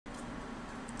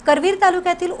करवीर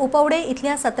तालुक्यातील उपवड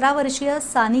इथल्या 17 वर्षीय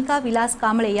सानिका विलास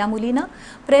कांबळे या मुलीनं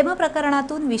प्रेम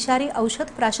प्रकरणातून विषारी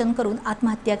औषध प्राशन करून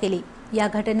आत्महत्या केली। या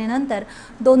घटनेनंतर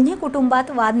दोन्ही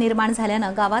कुटुंबात वाद निर्माण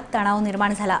झाल्याने गावात तणाव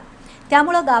निर्माण झाला।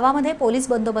 त्यामुळे गावामध्ये पोलीस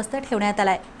बंदोबस्त ठेवण्यात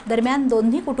आलाय। दरम्यान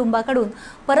दोन्ही कुटुंबाकडून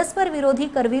परस्पर विरोधी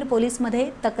करवीर पोलीसमध्ये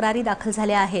तक्रारी दाखल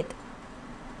झाल्या आहेत।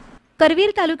 करवीर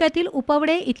तालुक्यातील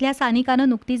उपवडे इथल्या सानिकानं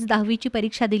नुकतीच 10वीची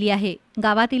परीक्षा दिली आहे।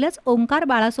 गावातीलच ओंकार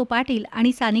बाळासो पाटील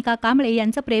आणि सानिका कांबळे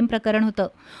यांचं प्रेम प्रकरण होतं।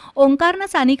 ओंकारनं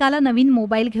सानिकाला नवीन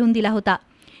मोबाईल घेऊन दिला होता।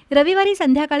 रविवारी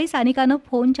संध्याकाळी सानिकानं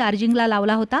फोन चार्जिंगला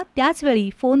लावला होता। त्याच वेळी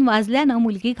फोन वाजल्यानं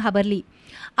मुलगी घाबरली।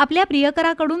 आपल्या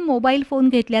प्रियकराकडून मोबाईल फोन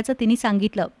घेतल्याचं तिने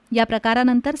सांगितलं। या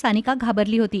प्रकारानंतर सानिका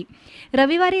घाबरली होती।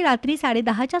 रविवारी रात्री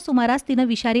 10:30च्या सुमारास तिनं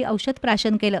विषारी औषध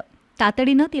प्राशन केलं।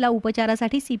 तातडीनं तिला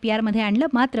उपचारासाठी CPR मध्ये आणलं,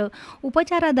 मात्र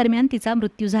उपचारादरम्यान तिचा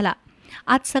मृत्यू झाला।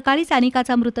 आज सकाळी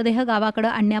सानिकाचा मृतदेह गावाकडे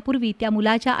आणण्यापूर्वी त्या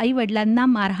मुलाच्या आई-वडिलांना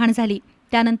मारहाण झाली।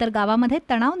 त्यानंतर गावामध्ये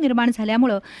तणाव निर्माण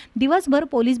झाल्यामुळे दिवसभर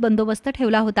पोलीस बंदोबस्त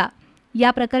ठेवला होता।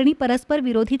 या प्रकरणी परस्पर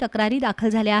विरोधी तक्रारी दाखल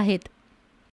झाल्या आहेत।